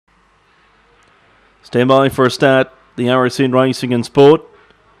Stand by for a start. The RSN Racing and Sport.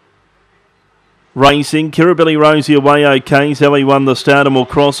 Racing, Kirribilli Rosie away okay. Zoe won the start and will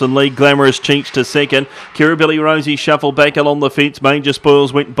cross and lead Glamorous Cheech to second. Kirribilli Rosie shuffled back along the fence. Major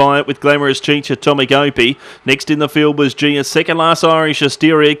Spoils went by it with Glamorous Cheech, Atomic Opie. Next in the field was Gia. Second last Irish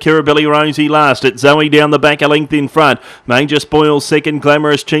Hysteria. Kirribilli Rosie last. It's Zoe down the back, a length in front. Major Spoils second.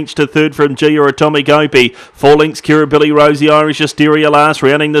 Glamorous Cheech to third from Gia, Atomic Opie. 4 lengths Kirribilli Rosie, Irish Hysteria last.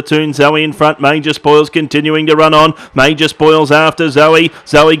 Rounding the turn, Zoe in front. Major Spoils continuing to run on. Major Spoils after Zoe.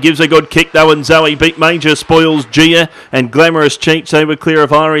 Zoe gives a good kick though, and Zoe beat Major Spoils, Gia and Glamorous Cheech. They were clear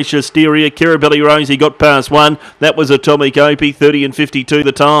of Irish Hysteria. Kirribilli Rosie got past one. That was Atomic Opie, 30 and 52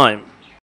 the time.